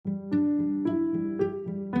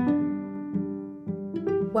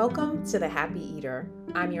Welcome to The Happy Eater.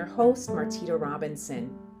 I'm your host, Martita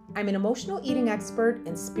Robinson. I'm an emotional eating expert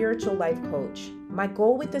and spiritual life coach. My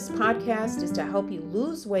goal with this podcast is to help you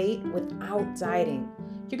lose weight without dieting.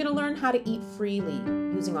 You're going to learn how to eat freely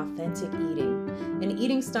using authentic eating, an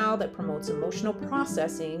eating style that promotes emotional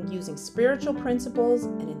processing using spiritual principles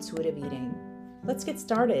and intuitive eating. Let's get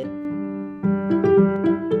started.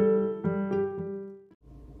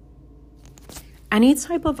 Any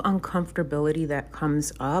type of uncomfortability that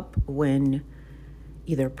comes up when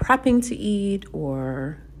either prepping to eat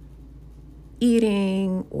or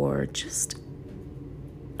eating or just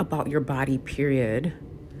about your body, period.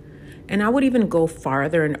 And I would even go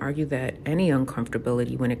farther and argue that any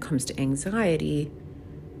uncomfortability when it comes to anxiety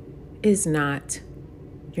is not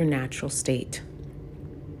your natural state.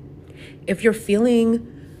 If you're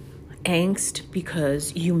feeling angst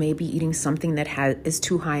because you may be eating something that is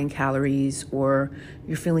too high in calories, or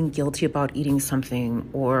you're feeling guilty about eating something,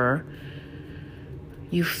 or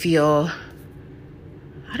you feel,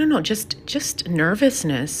 just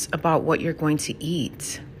nervousness about what you're going to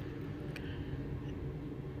eat.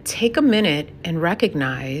 Take a moment and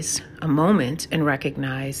recognize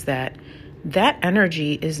that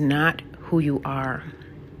energy is not who you are.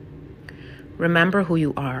 Remember who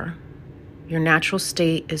you are. Your natural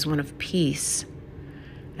state is one of peace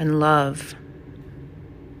and love,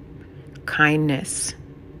 kindness.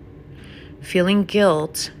 Feeling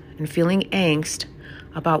guilt and feeling angst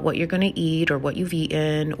about what you're going to eat or what you've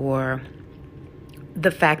eaten, or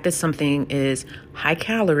the fact that something is high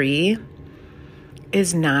calorie,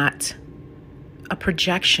 is not a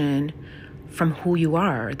projection from who you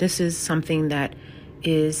are. This is something that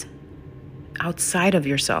is outside of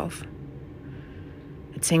yourself.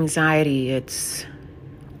 It's anxiety, it's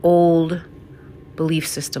old belief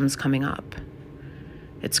systems coming up.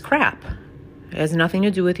 It's crap. It has nothing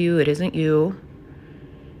to do with you. It isn't you.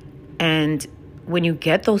 And when you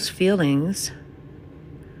get those feelings,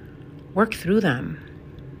 work through them.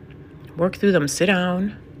 Sit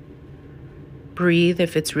down. Breathe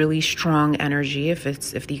if it's really strong energy, if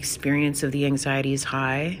the experience of the anxiety is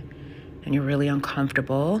high and you're really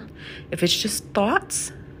uncomfortable. If it's just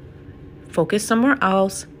thoughts, focus somewhere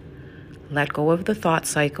else. Let go of the thought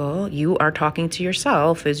cycle. You are talking to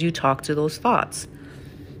yourself as you talk to those thoughts.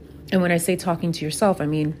 And when I say talking to yourself, I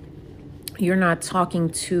mean, you're not talking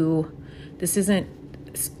to, this isn't,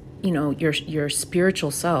 your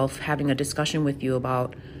spiritual self having a discussion with you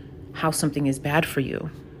about how something is bad for you.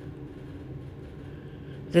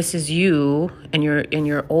 This is you and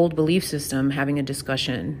your old belief system having a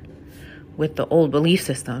discussion with the old belief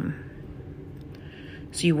system.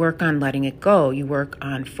 So you work on letting it go. You work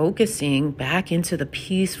on focusing back into the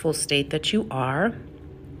peaceful state that you are,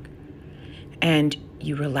 and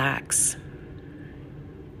you relax.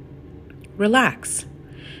 Relax.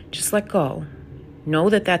 Just let go. Know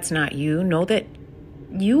that that's not you. Know that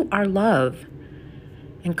you are love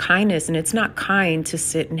and kindness, and it's not kind to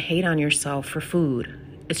sit and hate on yourself for food.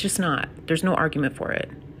 It's just not. There's no argument for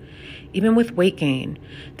it. Even with weight gain,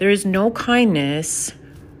 there is no kindness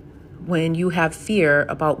when you have fear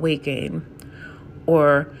about weight gain,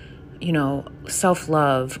 or,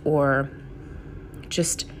 self-love, or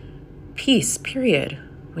just peace, period.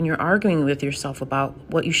 When you're arguing with yourself about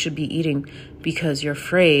what you should be eating because you're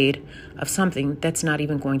afraid of something that's not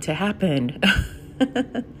even going to happen.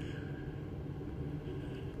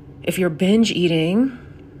 If you're binge eating,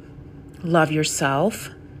 love yourself.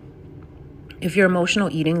 If you're emotional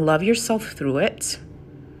eating, love yourself through it.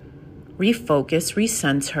 Refocus,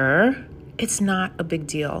 recenter. It's not a big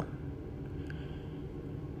deal.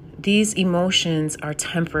 These emotions are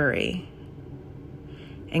temporary.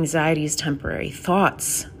 Anxiety is temporary.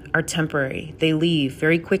 Thoughts are temporary. They leave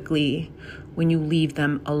very quickly when you leave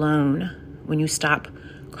them alone, when you stop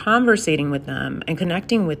conversating with them and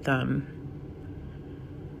connecting with them.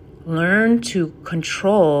 Learn to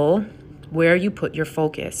control where you put your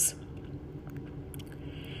focus.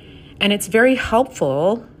 And it's very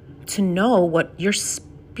helpful to know what your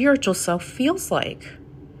spiritual self feels like.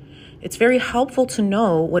 It's very helpful to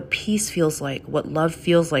know what peace feels like, what love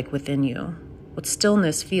feels like within you, what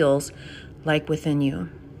stillness feels like within you.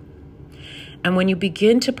 And when you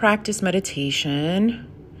begin to practice meditation,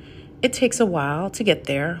 it takes a while to get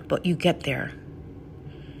there, but you get there.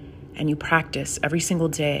 And you practice every single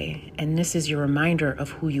day. And this is your reminder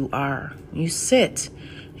of who you are. When you sit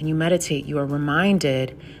and you meditate, you are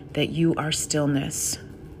reminded that you are stillness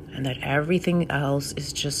and that everything else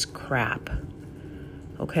is just crap.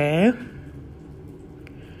 Okay?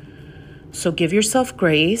 So give yourself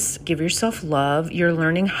grace, give yourself love. You're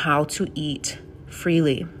learning how to eat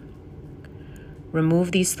freely.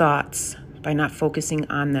 Remove these thoughts. by not focusing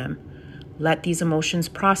on them. Let these emotions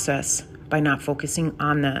process by not focusing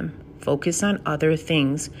on them. Focus on other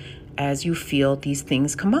things as you feel these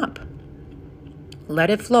things come up. Let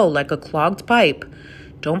it flow like a clogged pipe.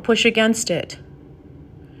 Don't push against it.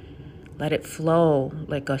 Let it flow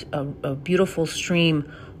like a beautiful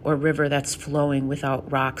stream or river that's flowing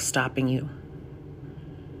without rocks stopping you.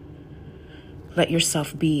 Let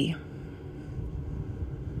yourself be.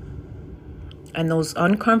 And those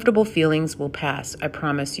uncomfortable feelings will pass, I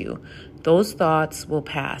promise you. Those thoughts will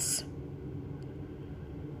pass.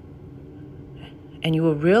 And you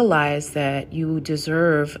will realize that you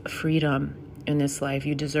deserve freedom in this life.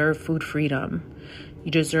 You deserve food freedom.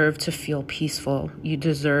 You deserve to feel peaceful. You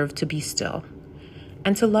deserve to be still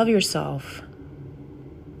and to love yourself.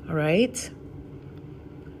 All right?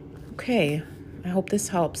 Okay, I hope this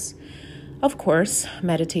helps. Of course,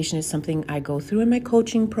 meditation is something I go through in my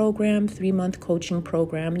coaching program, 3-month coaching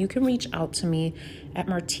program. You can reach out to me at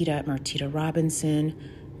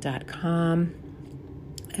martita@martitarobinson.com.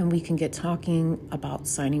 And we can get talking about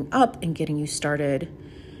signing up and getting you started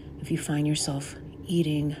if you find yourself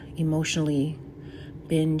eating emotionally,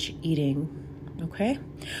 binge eating. Okay?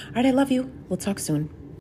 All right, I love you. We'll talk soon.